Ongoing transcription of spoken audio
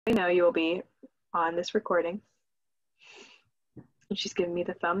I know you will be on this recording. And she's giving me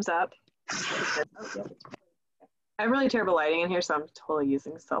the thumbs up. I have really terrible lighting in here, so I'm totally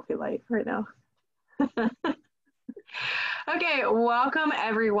using selfie light right now. Okay, welcome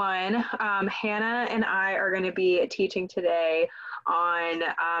everyone. Hannah and I are going to be teaching today on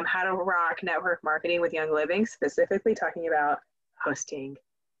how to rock network marketing with Young Living, specifically talking about hosting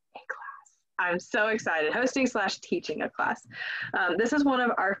a class. I'm so excited, hosting / teaching a class. This is one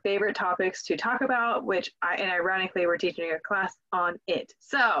of our favorite topics to talk about, and ironically, we're teaching a class on it.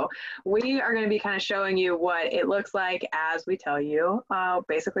 So we are going to be kind of showing you what it looks like as we tell you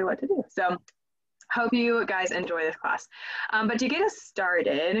basically what to do. So hope you guys enjoy this class. But to get us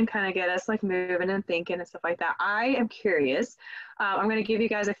started and kind of get us like moving and thinking and stuff like that, I am curious. I'm going to give you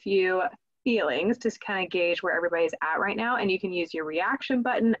guys a few feelings to kind of gauge where everybody's at right now. And you can use your reaction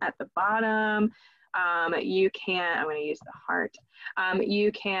button at the bottom. I'm going to use the heart.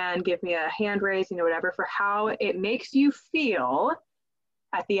 You can give me a hand raise, whatever, for how it makes you feel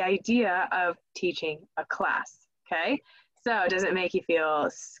at the idea of teaching a class. Okay. So does it make you feel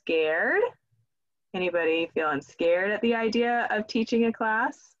scared? Anybody feeling scared at the idea of teaching a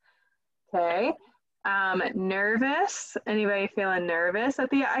class? Okay. Nervous? Anybody feeling nervous at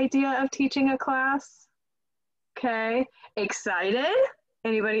the idea of teaching a class? Okay. Excited?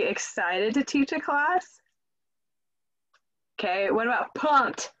 Anybody excited to teach a class? Okay. What about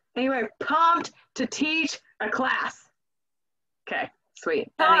pumped? Anybody pumped to teach a class? Okay.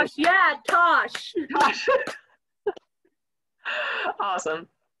 Sweet. Tosh, yeah, Tosh. Tosh. Awesome.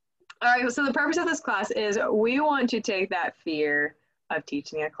 All right, so the purpose of this class is we want to take that fear of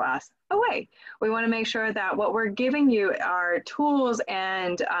teaching a class away. We want to make sure that what we're giving you are tools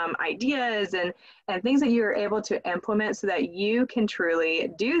and ideas and things that you're able to implement so that you can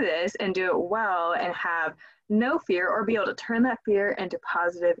truly do this and do it well and have no fear, or be able to turn that fear into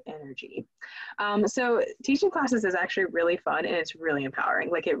positive energy. So teaching classes is actually really fun and it's really empowering.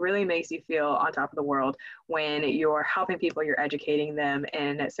 Like, it really makes you feel on top of the world when you're helping people, you're educating them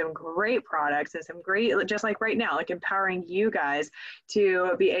in some great products and some great, just like right now, like empowering you guys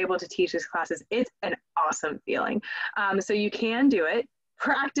to be able to teach these classes. It's an awesome feeling. So you can do it.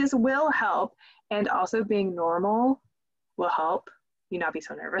 Practice will help, and also being normal will help you not be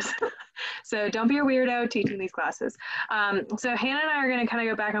so nervous. So don't be a weirdo teaching these classes. So Hannah and I are going to kind of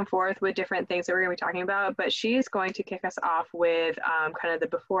go back and forth with different things that we're going to be talking about, but she's going to kick us off with kind of the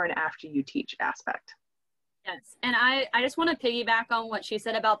before and after you teach aspect. Yes, and I just want to piggyback on what she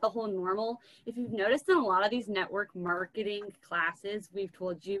said about the whole normal. If you've noticed in a lot of these network marketing classes, we've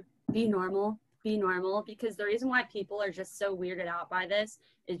told you, be normal, because the reason why people are just so weirded out by this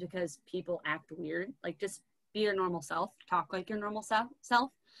is because people act weird. Like, just be your normal self, talk like your normal self.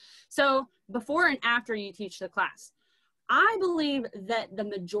 So before and after you teach the class, I believe that the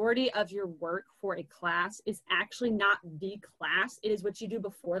majority of your work for a class is actually not the class. It is what you do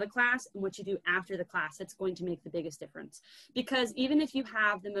before the class and what you do after the class that's going to make the biggest difference. Because even if you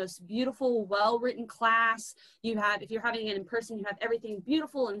have the most beautiful, well-written class, if you're having it in person, you have everything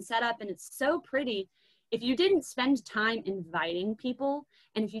beautiful and set up and it's so pretty. If you didn't spend time inviting people,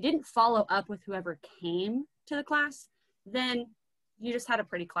 and if you didn't follow up with whoever came to the class, then you just had a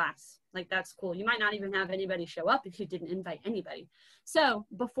pretty class. Like, that's cool. You might not even have anybody show up if you didn't invite anybody. So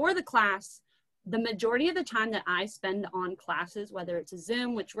before the class, the majority of the time that I spend on classes, whether it's a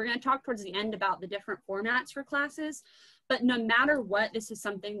Zoom, which we're going to talk towards the end about the different formats for classes, but no matter what, this is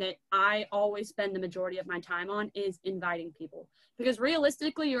something that I always spend the majority of my time on, is inviting people. Because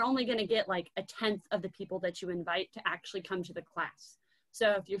realistically, you're only going to get like 1/10 of the people that you invite to actually come to the class.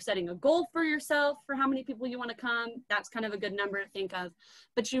 So if you're setting a goal for yourself for how many people you want to come, that's kind of a good number to think of.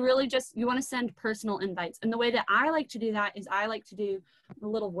 But you really you want to send personal invites. And the way that I like to do that is I like to do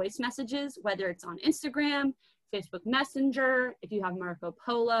little voice messages, whether it's on Instagram, Facebook Messenger, if you have Marco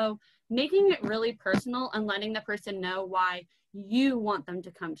Polo, making it really personal and letting the person know why you want them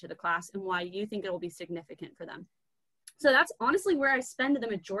to come to the class and why you think it will be significant for them. So that's honestly where I spend the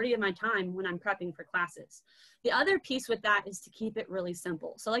majority of my time when I'm prepping for classes. The other piece with that is to keep it really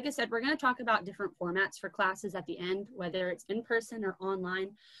simple. So like I said, we're going to talk about different formats for classes at the end, whether it's in person or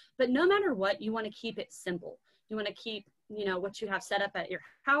online. But no matter what, you want to keep it simple. You want to keep, what you have set up at your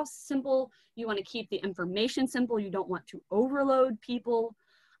house simple. You want to keep the information simple. You don't want to overload people.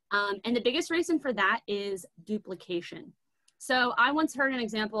 And the biggest reason for that is duplication. So I once heard an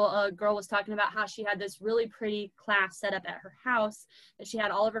example, a girl was talking about how she had this really pretty class set up at her house that she had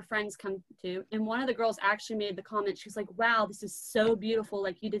all of her friends come to. And one of the girls actually made the comment, she was like, wow, this is so beautiful.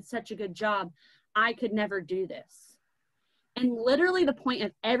 Like, you did such a good job. I could never do this. And literally the point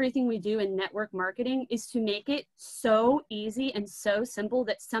of everything we do in network marketing is to make it so easy and so simple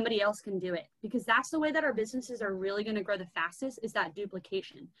that somebody else can do it, because that's the way that our businesses are really going to grow the fastest, is that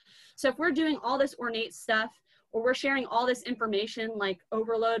duplication. So if we're doing all this ornate stuff, or we're sharing all this information like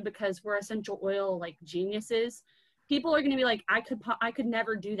overload because we're essential oil like geniuses, people are going to be like, I could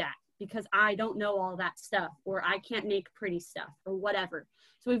never do that because I don't know all that stuff, or I can't make pretty stuff, or whatever.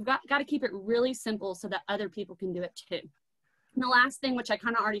 So we've got to keep it really simple so that other people can do it too. And the last thing, which I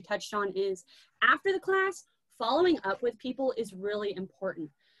kind of already touched on, is after the class, following up with people is really important.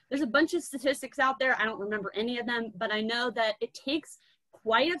 There's a bunch of statistics out there. I don't remember any of them, but I know that it takes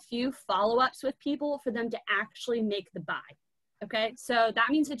quite a few follow-ups with people for them to actually make the buy. Okay, so that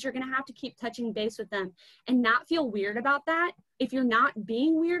means that you're going to have to keep touching base with them and not feel weird about that. If you're not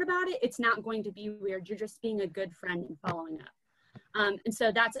being weird about it, it's not going to be weird. You're just being a good friend and following up. And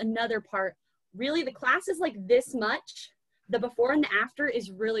so that's another part. Really, the class is like this much. The before and the after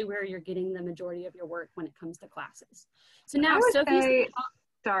is really where you're getting the majority of your work when it comes to classes. So now, Sophie.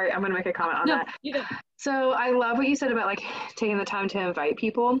 Sorry, I'm going to make a comment on that. So I love what you said about like taking the time to invite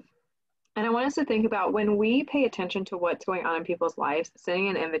people. And I want us to think about when we pay attention to what's going on in people's lives, sending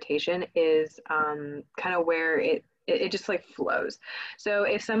an invitation is kind of where it just like flows. So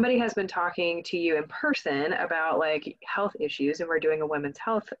if somebody has been talking to you in person about like health issues and we're doing a women's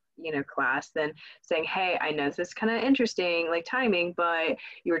health, class, then saying, hey, I know this is kind of interesting, like timing, but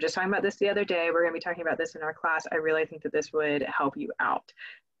you were just talking about this the other day. We're going to be talking about this in our class. I really think that this would help you out.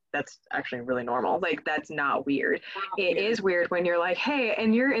 That's actually really normal. Like, that's not weird. It is weird when you're like, hey,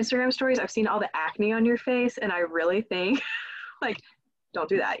 in your Instagram stories, I've seen all the acne on your face, and I really think, like, don't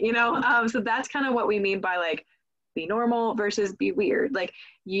do that, So that's kind of what we mean by, like, be normal versus be weird. Like,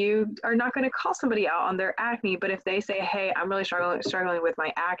 you are not going to call somebody out on their acne, but if they say, hey, I'm really struggling with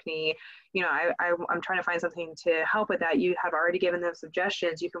my acne, I'm trying to find something to help with that. You have already given them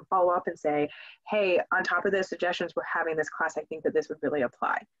suggestions. You can follow up and say, hey, on top of those suggestions, we're having this class. I think that this would really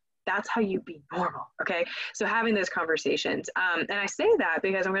apply. That's how you be normal. Okay. So having those conversations. And I say that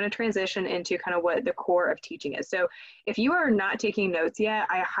because I'm going to transition into kind of what the core of teaching is. So if you are not taking notes yet,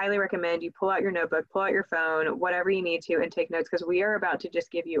 I highly recommend you pull out your notebook, pull out your phone, whatever you need to, and take notes, because we are about to just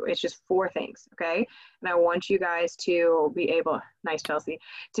give you, it's just 4 things. Okay. And I want you guys to be able, nice Chelsea,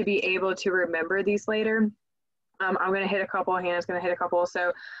 to be able to remember these later. I'm going to hit a couple, Hannah's going to hit a couple.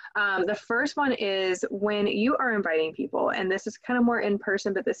 So the first one is when you are inviting people, and this is kind of more in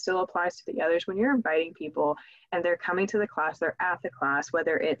person, but this still applies to the others. When you're inviting people and they're coming to the class, they're at the class,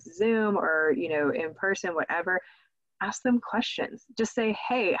 whether it's Zoom or, in person, whatever, ask them questions. Just say,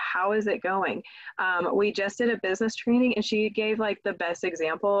 hey, how is it going? We just did a business training, and she gave like the best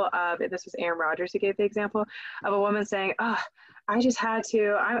example of, this was Aaron Rodgers who gave the example of a woman saying, oh, I just had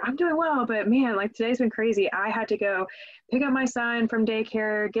to, I'm doing well, but man, like today's been crazy. I had to go pick up my son from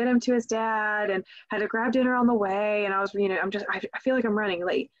daycare, get him to his dad, and had to grab dinner on the way. And I was, I feel like I'm running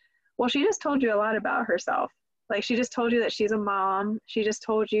late. Well, she just told you a lot about herself. Like, she just told you that she's a mom. She just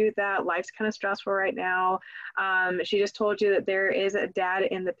told you that life's kind of stressful right now. She just told you that there is a dad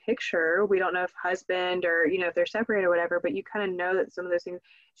in the picture. We don't know if husband or, if they're separated or whatever, but you kind of know that some of those things,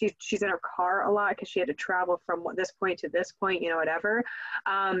 she's in her car a lot because she had to travel from this point to this point, whatever.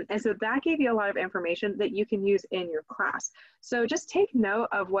 And so that gave you a lot of information that you can use in your class. So just take note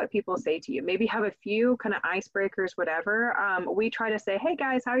of what people say to you. Maybe have a few kind of icebreakers, whatever. We try to say, hey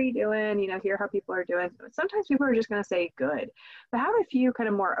guys, how are you doing? Hear how people are doing. Sometimes people are just going to say good, but have a few kind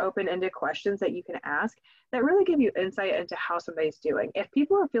of more open-ended questions that you can ask that really give you insight into how somebody's doing. If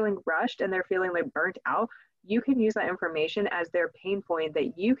people are feeling rushed and they're feeling like burnt out, you can use that information as their pain point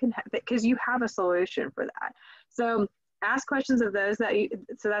that you can have, because you have a solution for that. So ask questions of those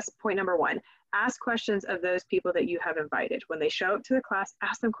so that's point number 1. Ask questions of those people that you have invited. When they show up to the class,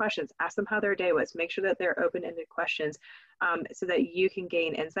 ask them questions. Ask them how their day was. Make sure that they're open-ended questions so that you can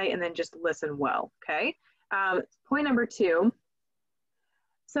gain insight, and then just listen well, okay? Point number 2.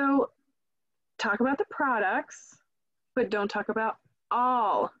 So talk about the products, but don't talk about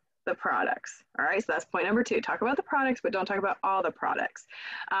all the products. All right, so that's point number 2. Talk about the products, but don't talk about all the products.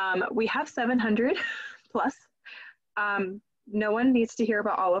 We have 700 plus. No one needs to hear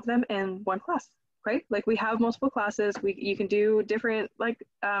about all of them in one class. Okay, like we have multiple classes. You can do different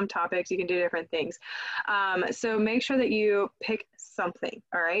topics. You can do different things. So make sure that you pick something.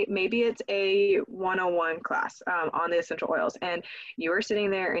 All right, maybe it's a 101 class on the essential oils, and you are sitting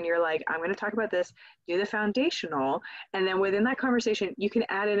there and you're like, I'm going to talk about this. Do the foundational, and then within that conversation, you can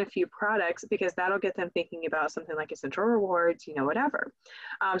add in a few products because that'll get them thinking about something like essential rewards, whatever.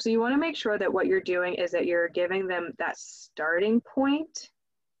 So you want to make sure that what you're doing is that you're giving them that starting point,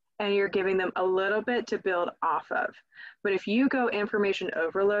 and you're giving them a little bit to build off of. But if you go information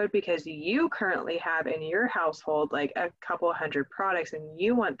overload because you currently have in your household like a couple hundred products and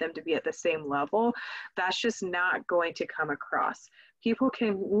you want them to be at the same level, that's just not going to come across. People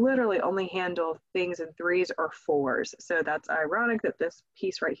can literally only handle things in 3s or 4s. So that's ironic that this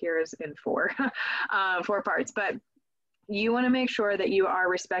piece right here is in 4, 4 parts. But you want to make sure that you are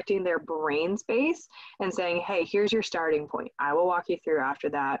respecting their brain space and saying, hey, here's your starting point. I will walk you through after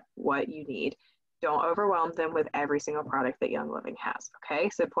that what you need. Don't overwhelm them with every single product that Young Living has. Okay,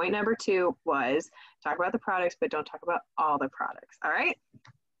 so point number 2 was talk about the products, but don't talk about all the products. All right.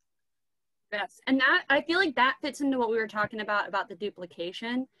 Yes, and that, I feel like that fits into what we were talking about the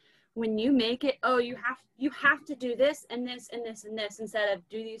duplication. When you make it, oh, you have to do this and this and this and this instead of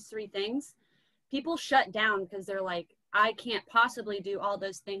do these 3 things, people shut down because they're like, I can't possibly do all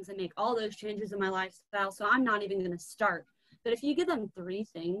those things and make all those changes in my lifestyle, so I'm not even going to start. But if you give them 3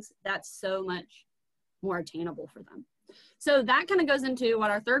 things, that's so much more attainable for them. So that kind of goes into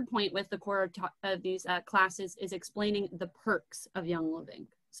what our third point with the core of these classes is explaining the perks of Young Living.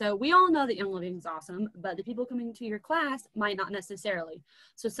 So we all know that Young Living is awesome, but the people coming to your class might not necessarily.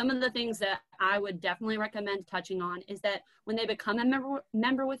 So some of the things that I would definitely recommend touching on is that when they become a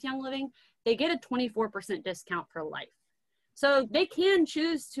member with Young Living, they get a 24% discount for life. So they can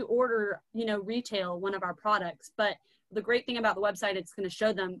choose to order, retail one of our products, but the great thing about the website, it's going to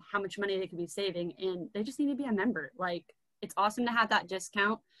show them how much money they could be saving, and they just need to be a member. Like, it's awesome to have that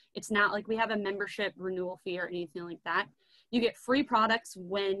discount. It's not like we have a membership renewal fee or anything like that. You get free products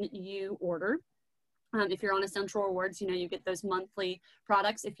when you order. If you're on Essential Rewards, you get those monthly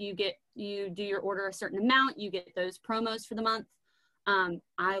products. If you do your order a certain amount, you get those promos for the month.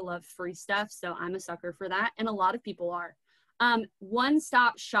 I love free stuff, so I'm a sucker for that, and a lot of people are.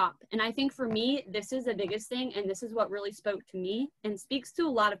 One-stop shop. And I think for me, this is the biggest thing, and this is what really spoke to me and speaks to a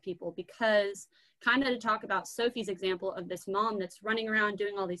lot of people, because kind of to talk about Sophie's example of this mom that's running around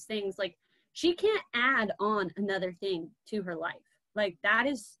doing all these things, like, she can't add on another thing to her life. Like, that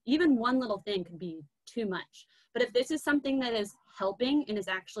is, even one little thing could be too much. But if this is something that is helping and is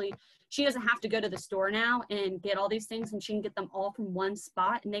actually, she doesn't have to go to the store now and get all these things, and she can get them all from one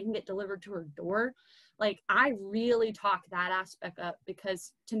spot and they can get delivered to her door. Like, I really talk that aspect up,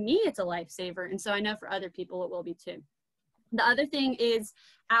 because to me, it's a lifesaver. And so I know for other people, it will be too. The other thing is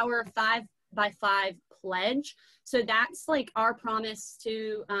our 5x5 pledge. So that's like our promise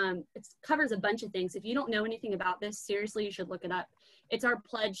to, it covers a bunch of things. If you don't know anything about this, seriously, you should look it up. It's our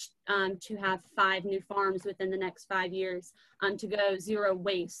pledge to have 5 new farms within the next 5 years, to go 0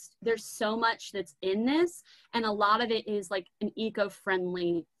 waste. There's so much that's in this, and a lot of it is like an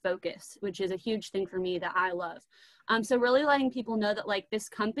eco-friendly focus, which is a huge thing for me that I love. So really letting people know that, like, this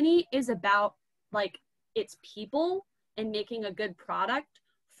company is about, like, its people and making a good product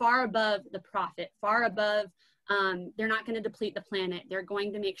far above the profit, far above, they're not going to deplete the planet. They're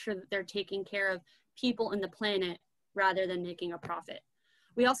going to make sure that they're taking care of people and the planet rather than making a profit.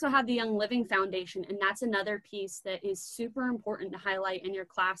 We also have the Young Living Foundation, and that's another piece that is super important to highlight in your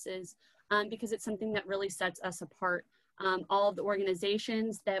classes, because it's something that really sets us apart. All of the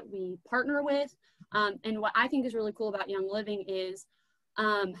organizations that we partner with, and what I think is really cool about Young Living is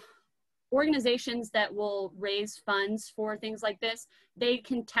organizations that will raise funds for things like this, they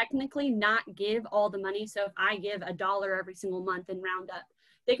can technically not give all the money. So if I give $1 every single month in Roundup,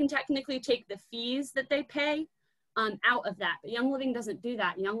 they can technically take the fees that they pay out of that. But Young Living doesn't do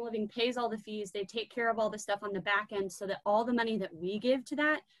that. Young Living pays all the fees. They take care of all the stuff on the back end, so that all the money that we give to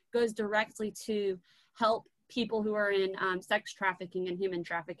that goes directly to help people who are in sex trafficking and human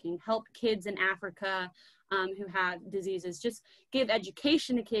trafficking, help kids in Africa who have diseases, just give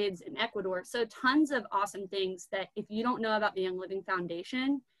education to kids in Ecuador. So tons of awesome things that if you don't know about the Young Living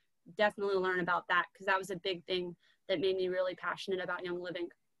Foundation, definitely learn about that, because that was a big thing that made me really passionate about Young Living.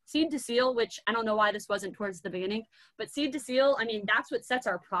 Seed to Seal, which I don't know why this wasn't towards the beginning, but Seed to Seal, I mean, that's what sets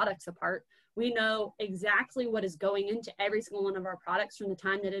our products apart. We know exactly what is going into every single one of our products from the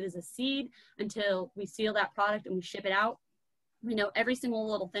time that it is a seed until we seal that product and we ship it out. We know every single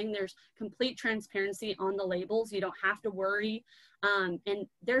little thing. There's complete transparency on the labels. You don't have to worry. And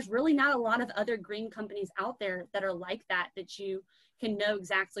there's really not a lot of other green companies out there that are like that, that you can know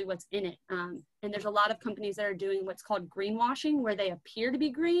exactly what's in it. And there's a lot of companies that are doing what's called greenwashing, where they appear to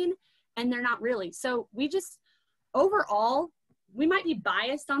be green and they're not really. So we just, overall, we might be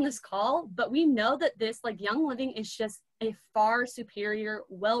biased on this call, but we know that this, like, Young Living is just a far superior,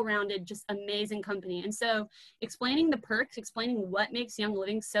 well-rounded, just amazing company. And so explaining the perks, explaining what makes Young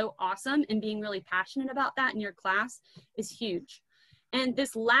Living so awesome, and being really passionate about that in your class is huge. And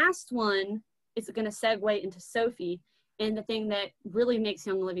this last one is going to segue into Sophie, And the thing that really makes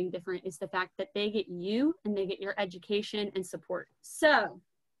Young Living different is the fact that they get you and they get your education and support. So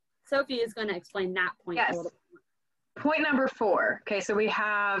Sophie is going to explain that point a little bit. Point number 4. Okay, so we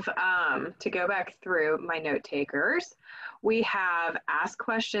have, to go back through my note takers, we have ask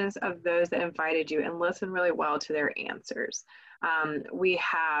questions of those that invited you and listen really well to their answers. We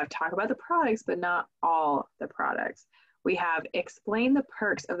have talk about the products, but not all the products. We have explain the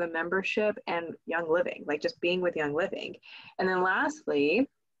perks of the membership and Young Living, like just being with Young Living. And then lastly,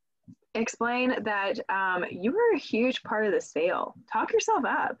 explain that you are a huge part of the sale. Talk yourself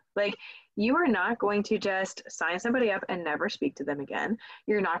up. Like, you are not going to just sign somebody up and never speak to them again.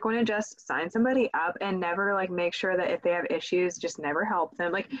 You're not going to just sign somebody up and never like make sure that if they have issues, just never help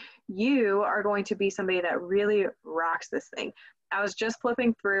them. Like, you are going to be somebody that really rocks this thing. I was just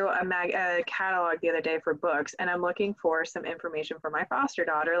flipping through a catalog the other day for books, and I'm looking for some information for my foster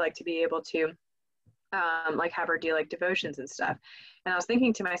daughter, like to be able to like have her do like devotions and stuff. And I was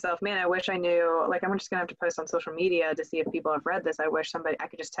thinking to myself, man, I wish I knew, like, I'm just gonna have to post on social media to see if people have read this. I wish I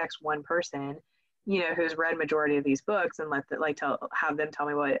could just text one person, you know, who's read majority of these books and have them tell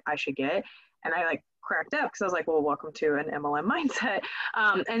me what I should get. And I like cracked up because I was like, well, welcome to an MLM mindset.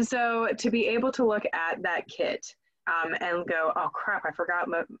 And so to be able to look at that kit and go, oh crap, I forgot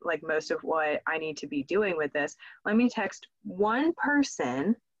most of what I need to be doing with this. Let me text one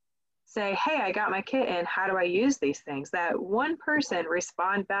person, say, hey, I got my kit in, how do I use these things? That one person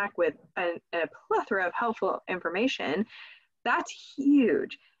respond back with a plethora of helpful information. That's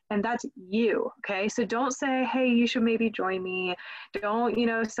huge. And that's you, okay? So don't say, hey, you should maybe join me.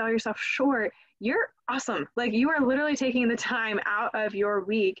 Don't, sell yourself short. You're awesome. Like, you are literally taking the time out of your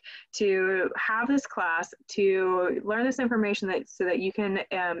week to have this class, to learn this information so that you can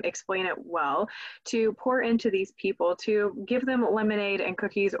explain it well, to pour into these people, to give them lemonade and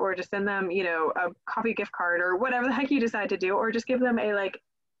cookies, or to send them, a coffee gift card or whatever the heck you decide to do, or just give them a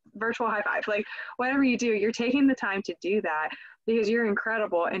virtual high five. Like, whatever you do, you're taking the time to do that because you're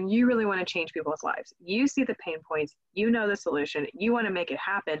incredible and you really want to change people's lives. You see the pain points, you know the solution, you want to make it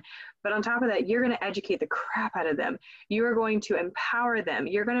happen. But on top of that, you're going to educate the crap out of them. You are going to empower them.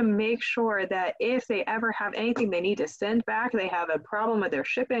 You're going to make sure that if they ever have anything they need to send back, they have a problem with their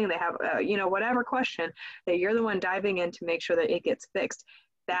shipping, they have, whatever question, that you're the one diving in to make sure that it gets fixed.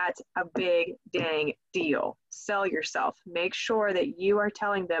 That's a big dang deal. Sell yourself. Make sure that you are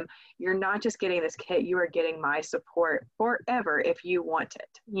telling them you're not just getting this kit, you are getting my support forever if you want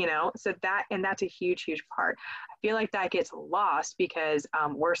it, so that's a huge, huge part. I feel like that gets lost because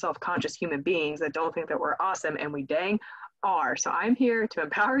we're self-conscious human beings that don't think that we're awesome, and we dang are. So I'm here to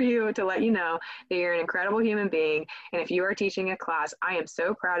empower you, to let you know that you're an incredible human being. And if you are teaching a class, I am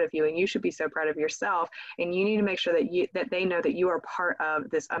so proud of you, and you should be so proud of yourself. And you need to make sure that they know that you are part of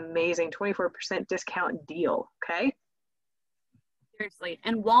this amazing 24% discount deal. Okay. Seriously.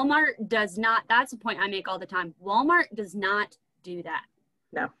 And Walmart does not, that's a point I make all the time. Walmart does not do that.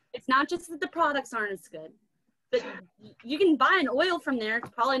 No. It's not just that the products aren't as good, but you can buy an oil from there. It's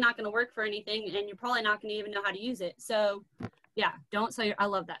probably not going to work for anything, and you're probably not going to even know how to use it. So yeah, don't sell your, I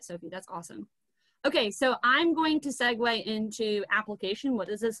love that, Sophie. That's awesome. Okay, so I'm going to segue into application. What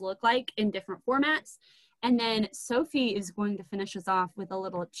does this look like in different formats? And then Sophie is going to finish us off with a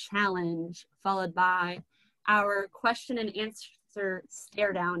little challenge, followed by our question and answer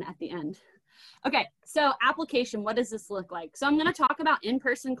stare down at the end. Okay, so application, what does this look like? So I'm going to talk about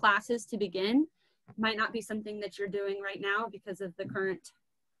in-person classes to begin. Might not be something that you're doing right now because of the current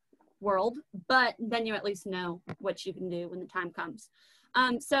world, but then you at least know what you can do when the time comes.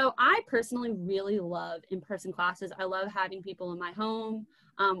 So I personally really love in-person classes. I love having people in my home.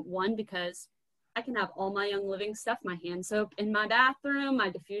 One, because I can have all my Young Living stuff, my hand soap in my bathroom, my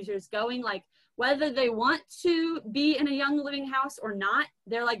diffusers going, like whether they want to be in a Young Living house or not,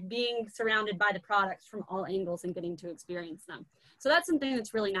 they're like being surrounded by the products from all angles and getting to experience them. So that's something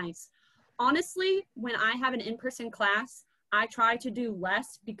that's really nice. Honestly, when I have an in-person class, I try to do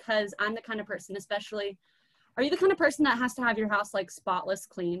less because I'm the kind of person, especially, are you the kind of person that has to have your house like spotless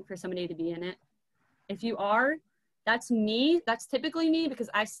clean for somebody to be in it? If you are, that's me. That's typically me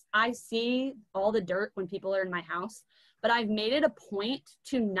because I see all the dirt when people are in my house, but I've made it a point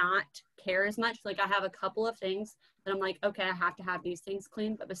to not care as much. Like, I have a couple of things that I'm like, okay, I have to have these things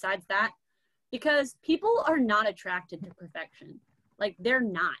clean. But besides that, because people are not attracted to perfection. Like, they're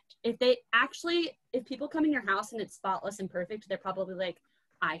not. If people come in your house and it's spotless and perfect, they're probably like,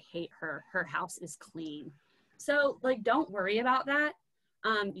 I hate her. Her house is clean. So like, don't worry about that.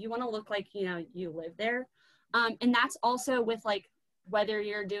 You want to look like, you live there. And that's also with like, whether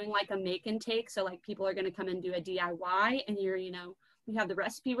you're doing like a make and take. So like, people are going to come and do a DIY and you have the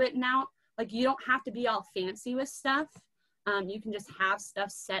recipe written out. Like, you don't have to be all fancy with stuff. You can just have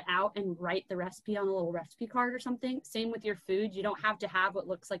stuff set out and write the recipe on a little recipe card or something. Same with your food. You don't have to have what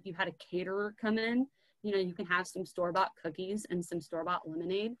looks like you had a caterer come in. You know, you can have some store-bought cookies and some store-bought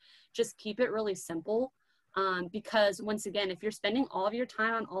lemonade. Just keep it really simple. Because once again, if you're spending all of your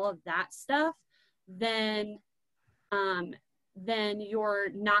time on all of that stuff, then you're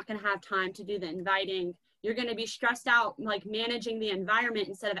not going to have time to do the inviting. You're going to be stressed out, like managing the environment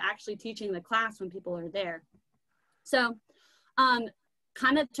instead of actually teaching the class when people are there. So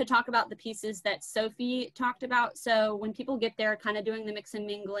kind of to talk about the pieces that Sophie talked about. So when people get there, kind of doing the mix and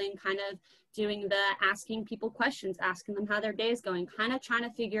mingling, kind of doing the asking people questions, asking them how their day is going, kind of trying to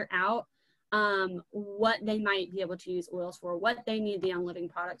figure out what they might be able to use oils for, what they need the Young Living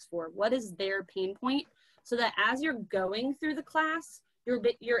products for, what is their pain point, so that as you're going through the class,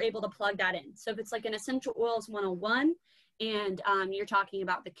 you're able to plug that in. So if it's like an Essential Oils 101 and you're talking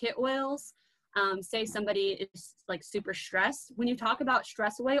about the kit oils, say somebody is like super stressed. When you talk about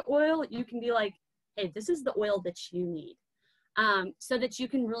stress away oil, you can be like, hey, this is the oil that you need, so that you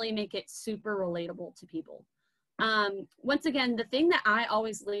can really make it super relatable to people. Once again, the thing that I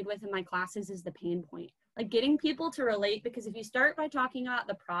always lead with in my classes is the pain point, like getting people to relate, because if you start by talking about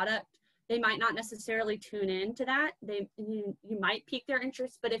the product, they might not necessarily tune in to that. You might pique their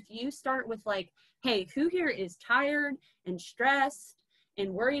interest, but if you start with like, hey, who here is tired and stressed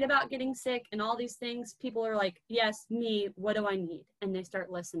and worried about getting sick and all these things, people are like, yes, me, what do I need? And they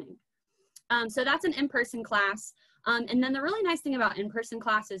start listening. So that's an in-person class. And then the really nice thing about in-person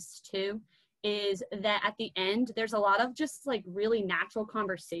classes too, is that at the end, there's a lot of just like really natural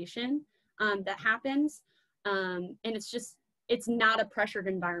conversation that happens. And it's not a pressured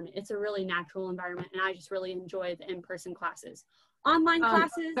environment. It's a really natural environment. And I just really enjoy the in-person classes. Online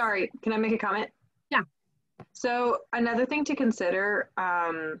classes. Sorry, can I make a comment? Yeah. So another thing to consider,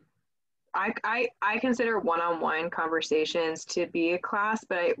 I consider one-on-one conversations to be a class,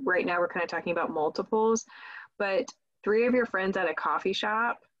 but right now we're kind of talking about multiples. But 3 of your friends at a coffee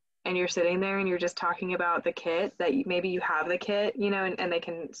shop, and you're sitting there and you're just talking about the kit, that maybe you have the kit, you know, and they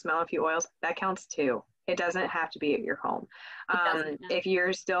can smell a few oils, that counts too. It doesn't have to be at your home. If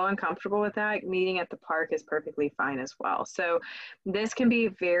you're still uncomfortable with that, meeting at the park is perfectly fine as well. So this can be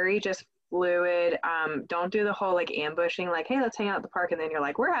very just fluid. Don't do the whole like ambushing, like, hey, let's hang out at the park. And then you're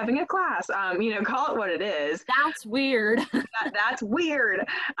like, we're having a class, you know, call it what it is. That's weird. That's weird.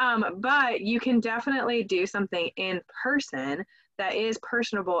 But you can definitely do something in person that is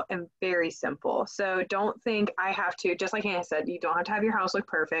personable and very simple. So don't think I have to, just like Hannah said, you don't have to have your house look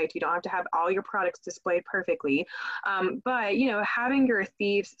perfect. You don't have to have all your products displayed perfectly. But, you know, having your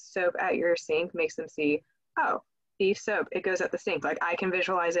Thieves soap at your sink makes them see, oh, Thieves soap, it goes at the sink. Like I can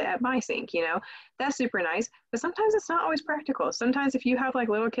visualize it at my sink, you know, that's super nice. But sometimes it's not always practical. Sometimes if you have like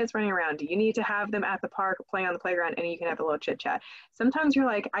little kids running around, you need to have them at the park playing on the playground and you can have a little chit chat. Sometimes you're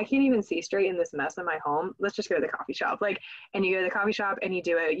like, I can't even see straight in this mess in my home. Let's just go to the coffee shop. Like, and you go to the coffee shop and you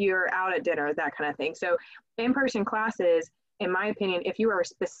do it, you're out at dinner, that kind of thing. So in-person classes, in my opinion, if you are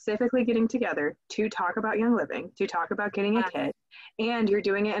specifically getting together to talk about Young Living, to talk about getting a kit, and you're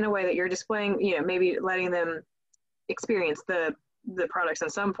doing it in a way that you're displaying, you know, maybe letting them experience the products in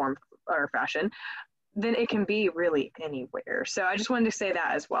some form or fashion, then it can be really anywhere. So I just wanted to say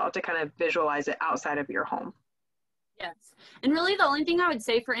that as well, to kind of visualize it outside of your home. Yes. And really the only thing I would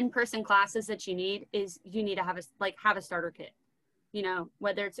say for in-person classes that you need is you need to have a starter kit, you know,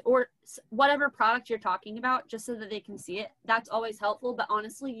 whether it's, or whatever product you're talking about, just so that they can see it. That's always helpful. But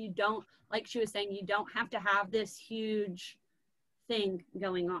honestly, you don't, like she was saying, you don't have to have this huge thing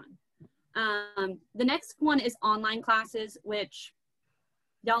going on. The next one is online classes, which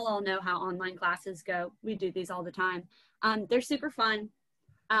y'all all know how online classes go. We do these all the time. They're super fun.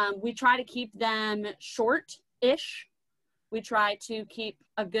 We try to keep them short-ish. We try to keep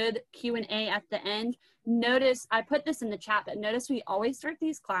a good Q&A at the end. Notice, I put this in the chat, but notice we always start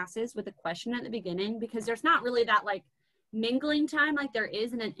these classes with a question at the beginning, because there's not really that like mingling time like there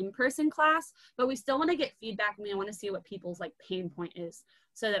is in an in-person class, but we still want to get feedback and we want to see what people's like pain point is,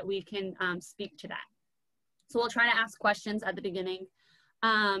 so that we can speak to that. So we'll try to ask questions at the beginning.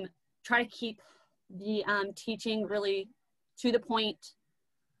 Try to keep the teaching really to the point,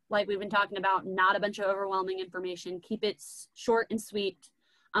 like we've been talking about, not a bunch of overwhelming information. Keep it short and sweet,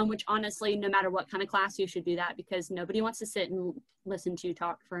 which honestly, no matter what kind of class, you should do that, because nobody wants to sit and listen to you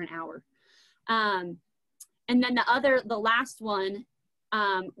talk for an hour. And then the last one,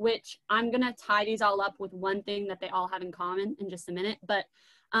 which I'm gonna tie these all up with one thing that they all have in common in just a minute, but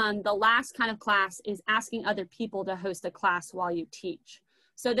the last kind of class is asking other people to host a class while you teach.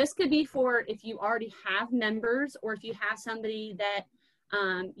 So this could be for if you already have members, or if you have somebody that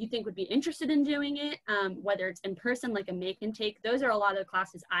you think would be interested in doing it, whether it's in person, like a make and take. Those are a lot of the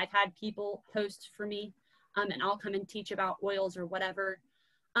classes I've had people host for me, and I'll come and teach about oils or whatever.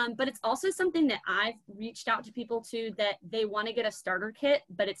 But it's also something that I've reached out to people to that they want to get a starter kit,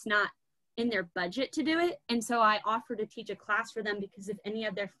 but it's not in their budget to do it. And so I offer to teach a class for them, because if any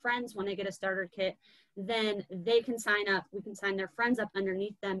of their friends want to get a starter kit, then they can sign up. We can sign their friends up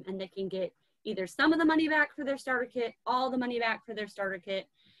underneath them, and they can get either some of the money back for their starter kit, all the money back for their starter kit.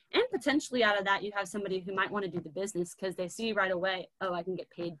 And potentially out of that, you have somebody who might want to do the business because they see right away, oh, I can get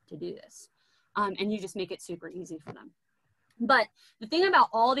paid to do this. And you just make it super easy for them. But the thing about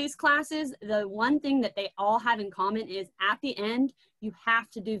all these classes, the one thing that they all have in common is at the end, you have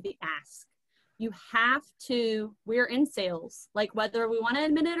to do the ask. You have to, we're in sales, like whether we want to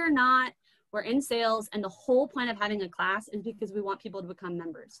admit it or not, we're in sales. And the whole point of having a class is because we want people to become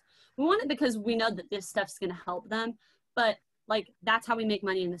members. We want it because we know that this stuff's going to help them, but like, that's how we make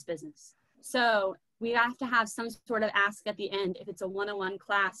money in this business. So we have to have some sort of ask at the end. If it's a 101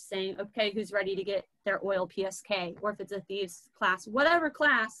 class saying, okay, who's ready to get their oil PSK? Or if it's a thieves class, whatever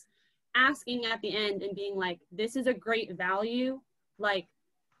class, asking at the end and being like, this is a great value. Like,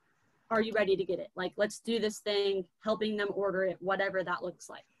 are you ready to get it? Like, let's do this thing, helping them order it, whatever that looks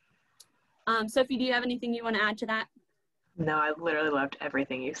like. Sophie, do you have anything you want to add to that? No, I literally loved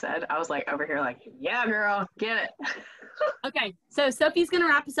everything you said. I was like over here like, yeah, girl, get it. Okay, so Sophie's going to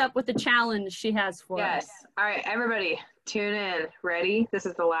wrap us up with the challenge she has for us. Yes. All right, everybody, tune in. Ready? This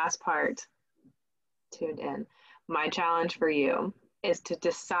is the last part. Tuned in. My challenge for you is to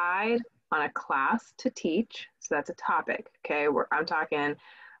decide on a class to teach. So that's a topic, okay? I'm talking,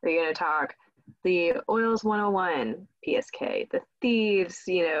 are you going to talk the Oils 101 PSK, the Thieves,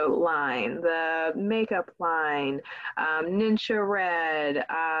 line, the makeup line, Ninja Red,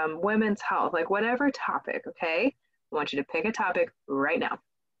 women's health, like whatever topic, okay? I want you to pick a topic right now.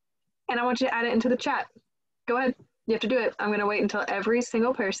 And I want you to add it into the chat. Go ahead. You have to do it. I'm going to wait until every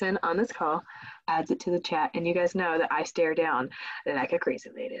single person on this call adds it to the chat. And you guys know that I stare down like a crazy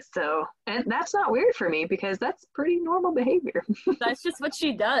lady. So, and that's not weird for me because that's pretty normal behavior. That's just what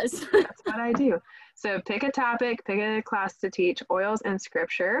she does. That's what I do. So pick a topic, pick a class to teach, oils and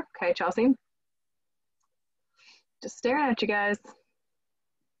scripture. Okay, Chelsea? Just staring at you guys.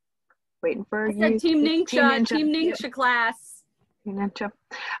 Waiting for you. Team Ninja class. Ninja.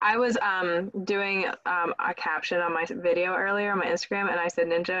 I was doing a caption on my video earlier on my Instagram, and I said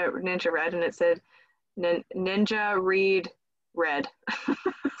Ninja Red, and it said Ninja Read Red.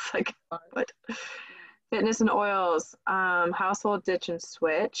 It's like, what? Fitness and oils, household ditch and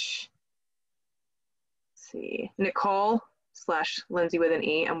switch. Let's see, Nicole / Lindsay with an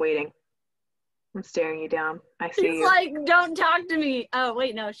E. I'm waiting. I'm staring you down. I see. She's like, don't talk to me. Oh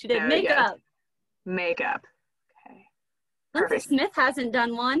wait, no, she did makeup. Makeup. Lindsay Smith hasn't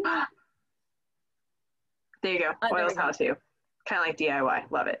done one. There you go. Oils how to. Kind of like DIY.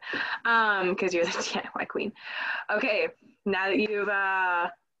 Love it. Because you're the DIY queen. Okay. Now that you've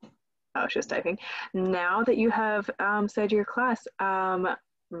she was typing. Now that you have said your class,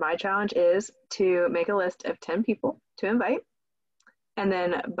 my challenge is to make a list of 10 people to invite. And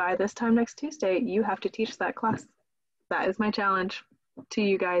then by this time next Tuesday, you have to teach that class. That is my challenge to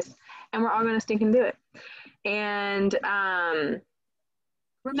you guys. And we're all going to stink and do it. And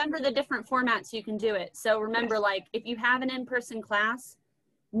remember the different formats you can do it. So remember, like, if you have an in-person class,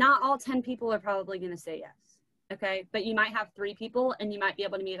 not all 10 people are probably going to say yes. Okay. But you might have 3 people and you might be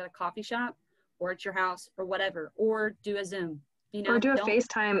able to meet at a coffee shop or at your house or whatever, or do a Zoom. Or do a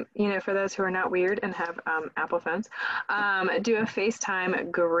FaceTime, for those who are not weird and have Apple phones, do a FaceTime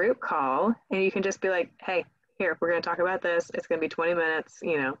group call, and you can just be like, hey, here, we're going to talk about this. It's going to be 20 minutes,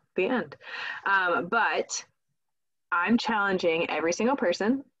 the end. But I'm challenging every single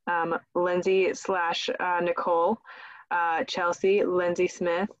person, Lindsay / Nicole, Chelsea, Lindsay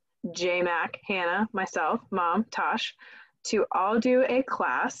Smith, J Mac, Hannah, myself, Mom, Tosh, to all do a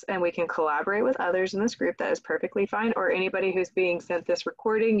class, and we can collaborate with others in this group. That is perfectly fine. Or anybody who's being sent this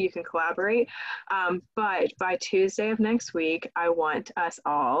recording, you can collaborate. But by Tuesday of next week, I want us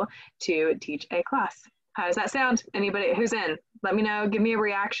all to teach a class. How does that sound? Anybody who's in, let me know. Give me a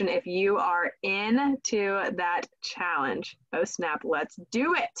reaction if you are into that challenge. Oh snap, let's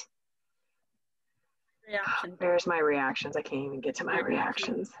do it. Reaction. There's my reactions. I can't even get to my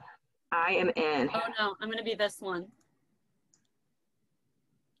reactions. I am in. Oh no, I'm gonna be this one.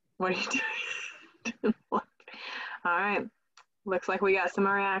 What are you doing? All right. Looks like we got some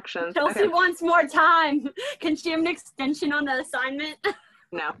reactions. Chelsea wants more time. Can she have an extension on the assignment?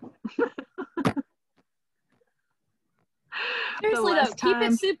 No. The Seriously though, less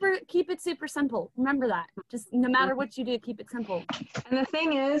time. keep it super simple. Remember that. Just no matter what you do, keep it simple. And the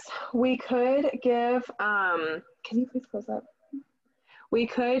thing is, we could give, can you please close up? We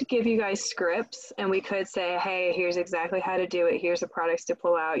could give you guys scripts and we could say, hey, here's exactly how to do it. Here's the products to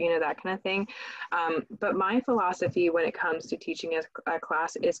pull out, that kind of thing. But my philosophy when it comes to teaching a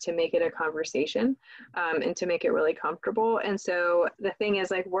class is to make it a conversation and to make it really comfortable. And so the thing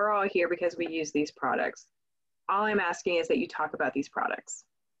is, like, we're all here because we use these products. All I'm asking is that you talk about these products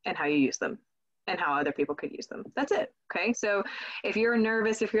and how you use them and how other people could use them. That's it. Okay. So if you're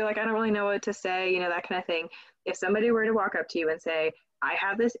nervous, if you're like, I don't really know what to say, that kind of thing. If somebody were to walk up to you and say, I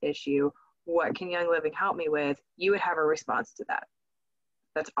have this issue, what can Young Living help me with? You would have a response to that.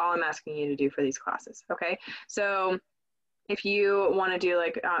 That's all I'm asking you to do for these classes. Okay. So if you want to do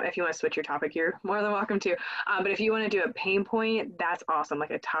if you want to switch your topic, you're more than welcome to. But if you want to do a pain point, that's awesome.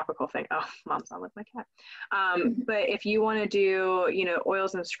 Like a topical thing. Oh, mom's on with my cat. But if you want to do,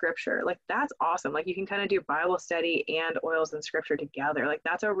 oils and scripture, like that's awesome. Like you can kind of do Bible study and oils and scripture together. Like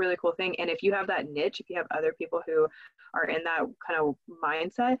that's a really cool thing. And if you have that niche, if you have other people who are in that kind of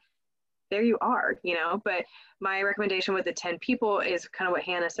mindset, there you are, but my recommendation with the 10 people is kind of what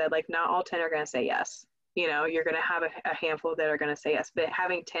Hannah said, like not all 10 are going to say yes. You're going to have a handful that are going to say yes, but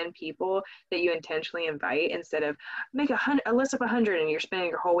having 10 people that you intentionally invite instead of make a list of 100 and you're spending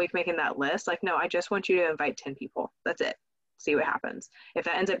your whole week making that list. Like, no, I just want you to invite 10 people. That's it. See what happens. If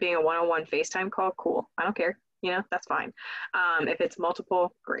that ends up being a one-on-one FaceTime call, cool. I don't care. That's fine. If it's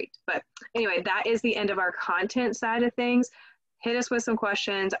multiple, great. But anyway, that is the end of our content side of things. Hit us with some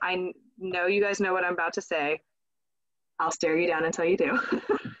questions. I know you guys know what I'm about to say. I'll stare you down until you do.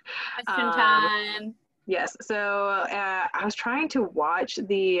 Question time. Yes. So I was trying to watch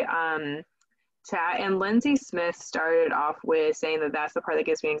the chat, and Lindsay Smith started off with saying that that's the part that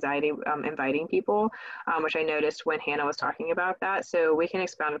gives me anxiety, inviting people, which I noticed when Hannah was talking about that. So we can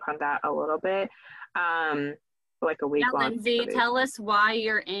expound upon that a little bit, like a week long. Lindsay, tell us why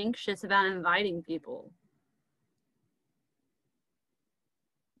you're anxious about inviting people.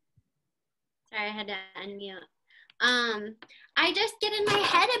 Sorry, I had to unmute. I just get in my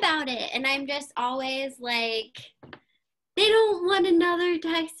head about it, and I'm just always like, they don't want another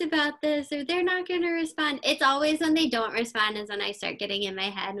text about this, or they're not going to respond. It's always when they don't respond is when I start getting in my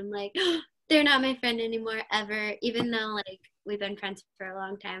head. I'm like, oh, they're not my friend anymore, ever, even though like we've been friends for a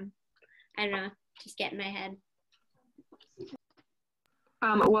long time. I don't know, just get in my head.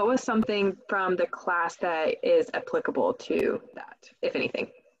 What was something from the class that is applicable to that, if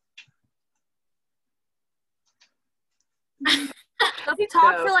anything? Sophie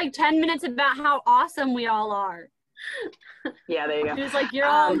talked for like 10 minutes about how awesome we all are. Yeah, there you go. She was like, you're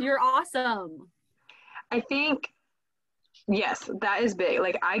awesome. I think, yes, that is big.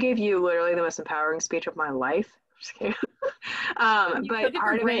 Like I gave you literally the most empowering speech of my life. Just kidding. But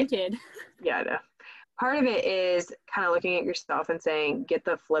part of it, yeah, I know. Part of it is kind of looking at yourself and saying, get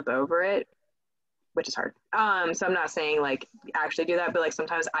the flip over it, which is hard. So I'm not saying like actually do that, but like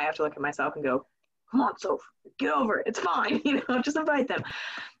sometimes I have to look at myself and go, come on, Soph, get over it. It's fine. Just invite them.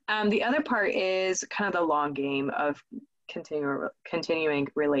 The other part is kind of the long game of continuing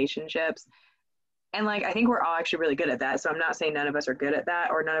relationships. And like, I think we're all actually really good at that. So I'm not saying none of us are good at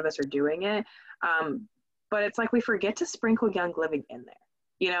that or none of us are doing it. But it's like, we forget to sprinkle Young Living in there.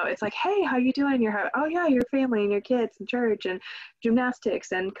 It's like, hey, how you doing? Oh yeah, your family and your kids and church and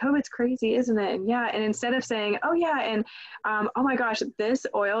gymnastics and COVID's crazy, isn't it? And yeah, and instead of saying, oh yeah, and oh my gosh, this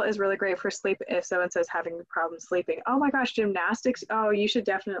oil is really great for sleep if so-and-so's having problems sleeping. Oh my gosh, gymnastics, oh, you should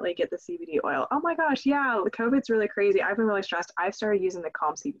definitely get the CBD oil. Oh my gosh, yeah, COVID's really crazy. I've been really stressed. I've started using the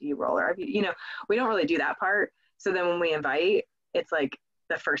Calm CBD roller. We don't really do that part. So then when we invite, it's like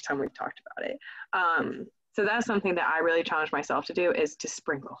the first time we've talked about it. So that's something that I really challenge myself to do, is to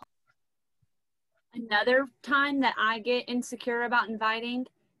sprinkle. Another time that I get insecure about inviting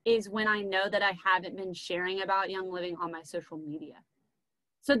is when I know that I haven't been sharing about Young Living on my social media.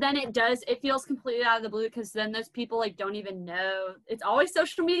 So then it feels completely out of the blue, because then those people like don't even know. It's always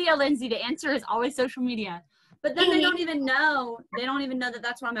social media, Lindsay. The answer is always social media. But then they don't even know that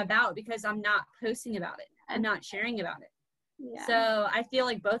that's what I'm about, because I'm not posting about it. I'm not sharing about it. Yeah. So I feel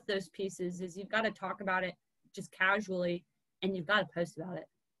like both those pieces is you've got to talk about it just casually, and you've got to post about it.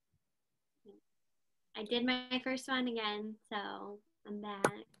 I did my first one again, so I'm back.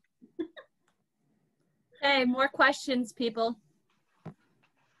 Okay, more questions, people.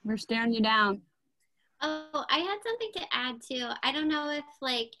 We're staring you down. Oh, I had something to add too. I don't know if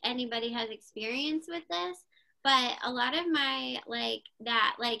like anybody has experience with this, but a lot of my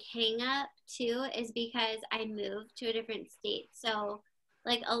hang up too is because I moved to a different state. So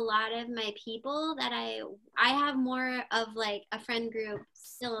like a lot of my people that I have more of like a friend group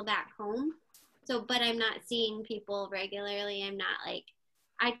still back home. So, but I'm not seeing people regularly. I'm not like,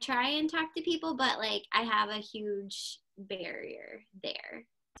 I try and talk to people, but like I have a huge barrier there.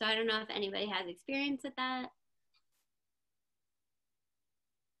 So I don't know if anybody has experience with that.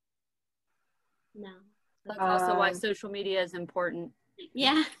 No. That's also why social media is important.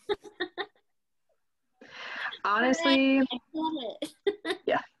 Yeah. Honestly,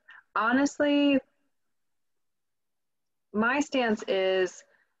 yeah. Honestly, my stance is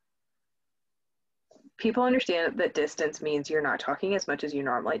people understand that distance means you're not talking as much as you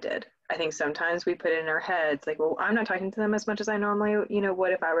normally did. I think sometimes we put it in our heads like, well, I'm not talking to them as much as I normally,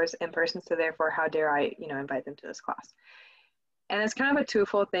 would if I was in person. So therefore, how dare I, invite them to this class? And it's kind of a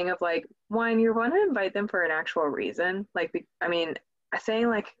twofold thing of like, one, you want to invite them for an actual reason. Like, I mean, saying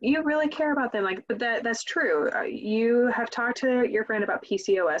like, you really care about them. Like, but that's true. You have talked to your friend about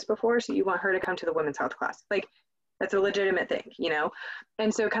PCOS before, so you want her to come to the women's health class. Like, that's a legitimate thing,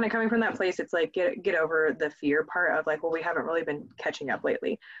 And so kind of coming from that place, it's like, get over the fear part of like, well, we haven't really been catching up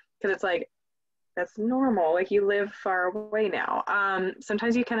lately. Because it's like, that's normal. Like, you live far away now.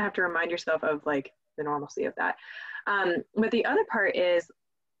 Sometimes you kind of have to remind yourself of like the normalcy of that. But the other part is,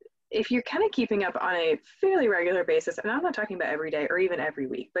 if you're kind of keeping up on a fairly regular basis, and I'm not talking about every day or even every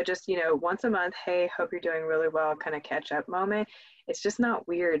week, but just, once a month, hey, hope you're doing really well, kind of catch up moment. It's just not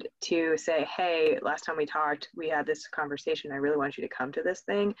weird to say, hey, last time we talked, we had this conversation. I really want you to come to this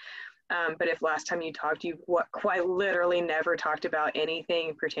thing. But if last time you talked, you quite literally never talked about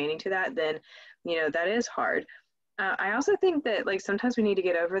anything pertaining to that, then, that is hard. I also think that like sometimes we need to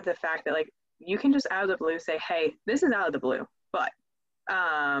get over the fact that like you can just out of the blue say, hey, this is out of the blue, but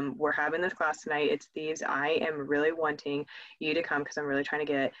we're having this class tonight. It's thieves. I am really wanting you to come because I'm really trying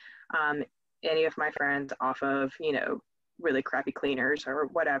to get any of my friends off of, really crappy cleaners or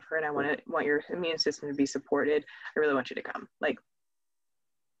whatever. And I want your immune system to be supported. I really want you to come. Like,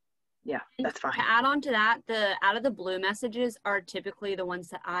 yeah, that's fine. To add on to that, the out of the blue messages are typically the ones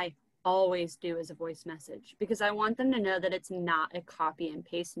that I always do as a voice message, because I want them to know that it's not a copy and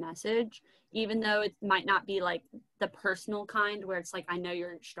paste message, even though it might not be like the personal kind where it's like, I know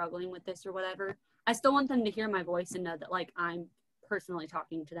you're struggling with this or whatever. I still want them to hear my voice and know that like I'm personally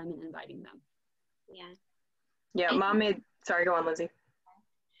talking to them and inviting them. Yeah. Sorry, go on, Lindsay.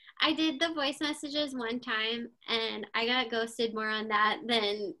 I did the voice messages one time and I got ghosted more on that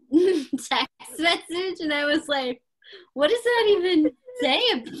than text message. And I was like, what does that even say?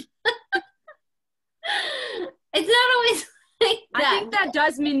 It's not always like that. I think that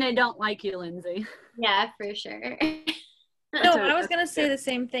does mean they don't like you, Lindsay. Yeah, for sure. No, I was going to say the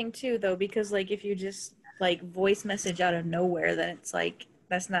same thing too, though, because like if you just like voice message out of nowhere, then it's like,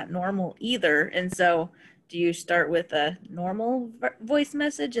 that's not normal either. And so do you start with a normal voice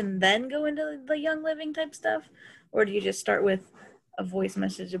message and then go into the Young Living type stuff? Or do you just start with a voice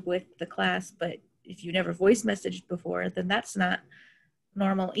message with the class, but if you never voice messaged before, then that's not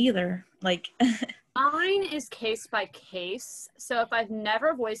normal either. Like mine is case by case. So if I've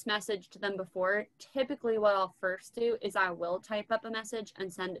never voice messaged them before, typically what I'll first do is I will type up a message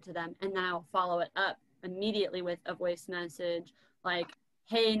and send it to them, and then I'll follow it up immediately with a voice message like,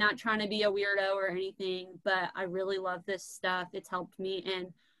 hey, not trying to be a weirdo or anything, but I really love this stuff. It's helped me, and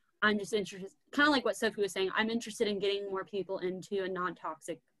I'm just interested, kind of like what Sophie was saying, I'm interested in getting more people into a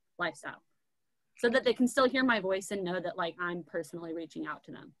non-toxic lifestyle so that they can still hear my voice and know that like I'm personally reaching out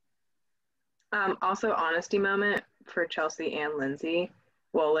to them. Also, honesty moment for Chelsea and Lindsay.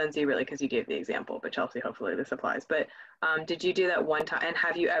 Well, Lindsay really because you gave the example, but Chelsea, hopefully this applies. But did you do that one time, and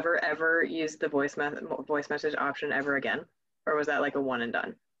have you ever used the voice message option ever again? Or was that like a one and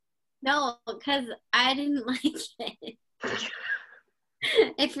done? No, because I didn't like it.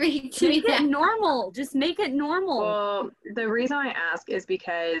 It freaked me out. Make it normal. Just make it normal. Well, the reason I ask is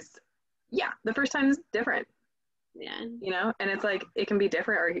because, yeah, the first time is different. Yeah. And it's like, it can be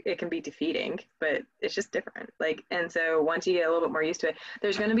different or it can be defeating, but it's just different. Like, and so once you get a little bit more used to it,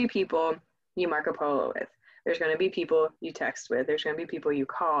 there's going to be people you Marco Polo with. There's going to be people you text with. There's going to be people you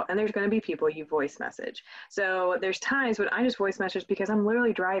call, and there's going to be people you voice message. So there's times when I just voice message because I'm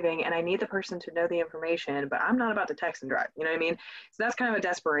literally driving and I need the person to know the information, but I'm not about to text and drive. You know what I mean? So that's kind of a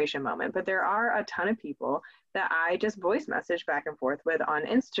desperation moment. But there are a ton of people that I just voice message back and forth with on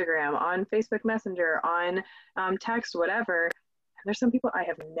Instagram, on Facebook Messenger, on text, whatever. And there's some people I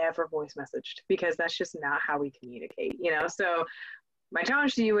have never voice messaged because that's just not how we communicate, So my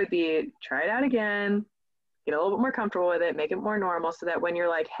challenge to you would be try it out again. Get a little bit more comfortable with it, make it more normal so that when you're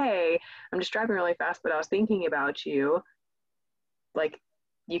like, hey, I'm just driving really fast, but I was thinking about you, like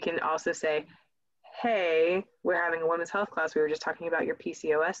you can also say, hey, we're having a women's health class. We were just talking about your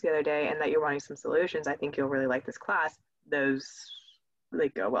PCOS the other day and that you're wanting some solutions. I think you'll really like this class. Those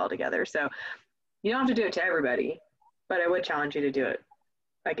like go well together. So you don't have to do it to everybody, but I would challenge you to do it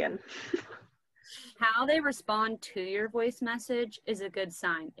again. How they respond to your voice message is a good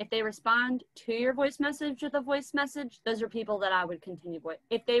sign. If they respond to your voice message with a voice message, those are people that I would continue with.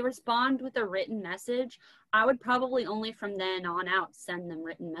 If they respond with a written message, I would probably only from then on out send them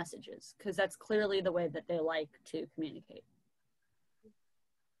written messages, because that's clearly the way that they like to communicate.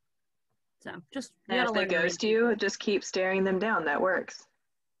 So just, you And gotta if they learn to read ghost people. you, just keep staring them down. That works.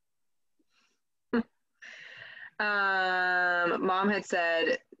 Mom had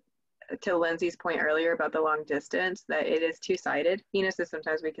said, to Lindsay's point earlier about the long distance, that it is two-sided. So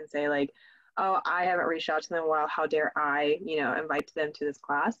sometimes we can say like, oh, I haven't reached out to them in a while. How dare I, invite them to this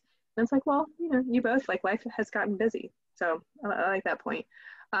class? And it's like, well, you both, like, life has gotten busy. So I like that point.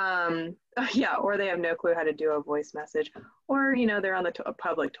 Yeah, or they have no clue how to do a voice message, or, they're on the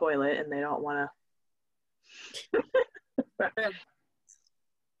public toilet and they don't want to.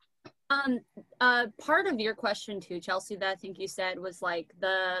 Part of your question too, Chelsea, that I think you said was like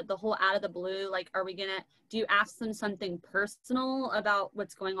the whole out of the blue, like, do you ask them something personal about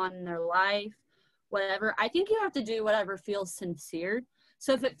what's going on in their life, whatever? I think you have to do whatever feels sincere.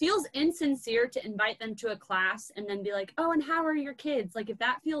 So if it feels insincere to invite them to a class and then be like, oh, and how are your kids? Like, if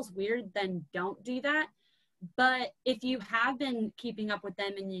that feels weird, then don't do that. But if you have been keeping up with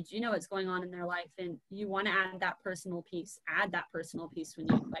them and you do know what's going on in their life and you want to add that personal piece when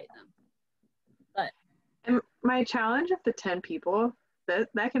you invite them. And my challenge of the 10 people,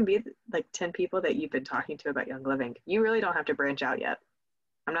 that can be like 10 people that you've been talking to about Young Living. You really don't have to branch out yet.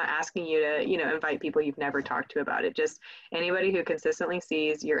 I'm not asking you to, invite people you've never talked to about it. Just anybody who consistently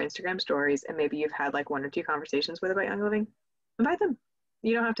sees your Instagram stories and maybe you've had like 1 or 2 conversations with about Young Living, invite them.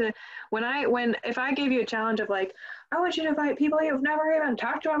 You don't have to, if I gave you a challenge of like, I want you to invite people you've never even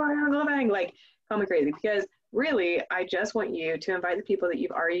talked to about Young Living, like, call me crazy, because really, I just want you to invite the people that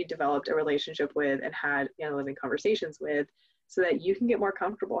you've already developed a relationship with and had Young Living conversations with, so that you can get more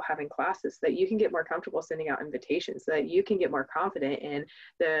comfortable having classes, so that you can get more comfortable sending out invitations, so that you can get more confident in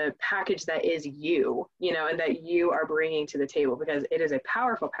the package that is you, and that you are bringing to the table, because it is a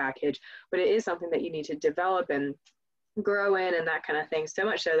powerful package, but it is something that you need to develop and grow in and that kind of thing. So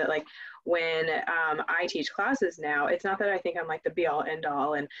much so that like when I teach classes now, it's not that I think I'm like the be all end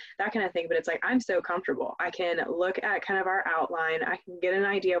all and that kind of thing, but it's like I'm so comfortable. I can look at kind of our outline. I can get an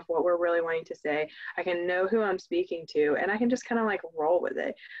idea of what we're really wanting to say. I can know who I'm speaking to, and I can just kind of like roll with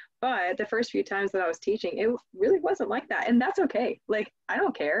it. But the first few times that I was teaching, it really wasn't like that. And that's okay. Like, I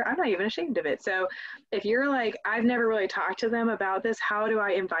don't care. I'm not even ashamed of it. So if you're like, I've never really talked to them about this, how do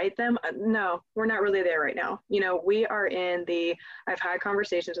I invite them? No, we're not really there right now. We are I've had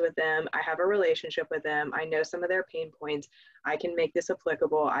conversations with them. I have a relationship with them. I know some of their pain points. I can make this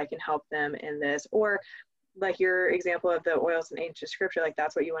applicable. I can help them in this. Or like your example of the oils and ancient scripture, like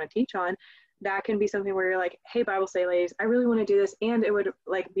that's what you want to teach on. That can be something where you're like, hey, Bible Study ladies, I really want to do this. And it would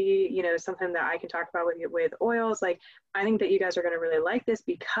like be, something that I can talk about with oils. Like, I think that you guys are going to really like this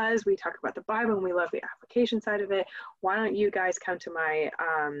because we talk about the Bible and we love the application side of it. Why don't you guys come to my,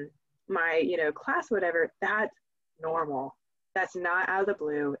 class, whatever. That's normal. That's not out of the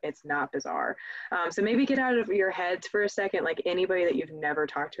blue. It's not bizarre. So maybe get out of your heads for a second, like anybody that you've never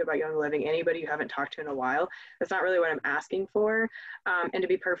talked to about Young Living, anybody you haven't talked to in a while. That's not really what I'm asking for. And to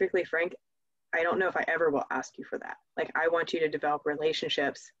be perfectly frank, I don't know if I ever will ask you for that. Like, I want you to develop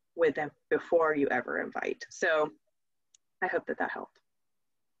relationships with them before you ever invite. So I hope that helped.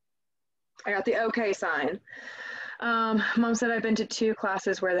 I got the okay sign. Mom said, I've been to 2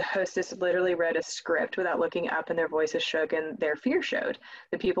 classes where the hostess literally read a script without looking up and their voices shook and their fear showed.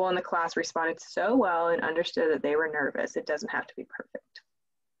 The people in the class responded so well and understood that they were nervous. It doesn't have to be perfect.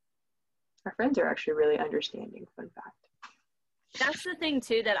 Our friends are actually really understanding, fun fact. That's the thing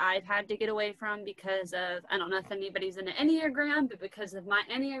too that I've had to get away from because of, I don't know if anybody's in the Enneagram, but because of my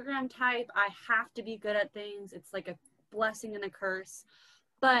Enneagram type, I have to be good at things. It's like a blessing and a curse.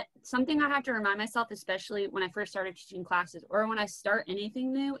 But something I have to remind myself, especially when I first started teaching classes or when I start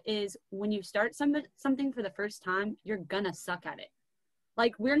anything new, is when you start something for the first time, you're gonna suck at it.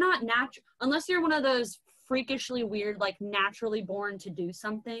 Like, we're not natural, unless you're one of those freakishly weird, like naturally born to do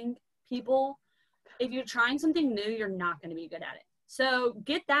something people. If you're trying something new, you're not going to be good at it. So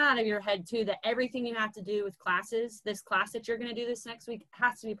get that out of your head too, that everything you have to do with classes, this class that you're going to do this next week,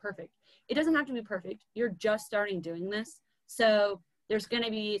 has to be perfect. It doesn't have to be perfect. You're just starting doing this. So there's going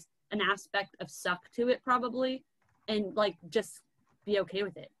to be an aspect of suck to it probably, and like, just be okay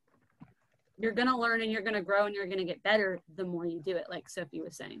with it. You're going to learn and you're going to grow and you're going to get better the more you do it, like Sophie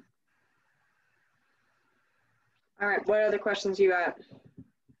was saying. All right, what other questions you got?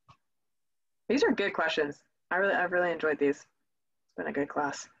 These are good questions. I've really enjoyed these. It's been a good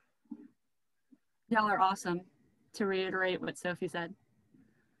class. Y'all are awesome. To reiterate what Sophie said.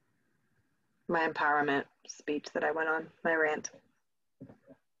 My empowerment speech that I went on, my rant.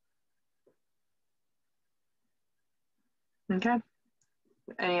 Okay.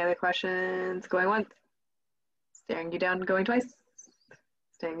 Any other questions? Going once? Staring you down, going twice?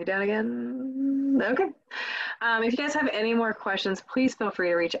 Staring you down again? Okay. If you guys have any more questions, please feel free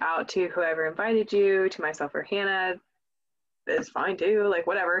to reach out to whoever invited you, to myself or Hannah. It's fine too, like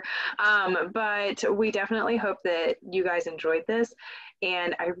whatever. But we definitely hope that you guys enjoyed this.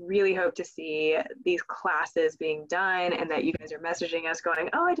 And I really hope to see these classes being done and that you guys are messaging us going,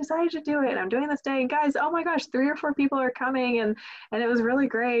 oh, I decided to do it and I'm doing this day. And guys, oh my gosh, 3 or 4 people are coming and it was really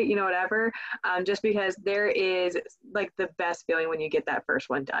great, you know, whatever. Just because there is like the best feeling when you get that first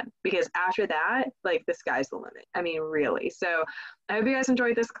one done. Because after that, like the sky's the limit. I mean, really. So I hope you guys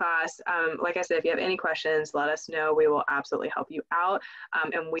enjoyed this class. Like I said, if you have any questions, let us know. We will absolutely help you out.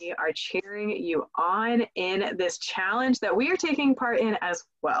 And we are cheering you on in this challenge that we are taking part in as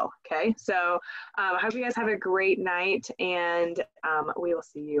well. Okay, so I hope you guys have a great night, and we will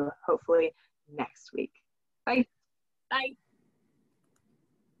see you hopefully next week. Bye. Bye.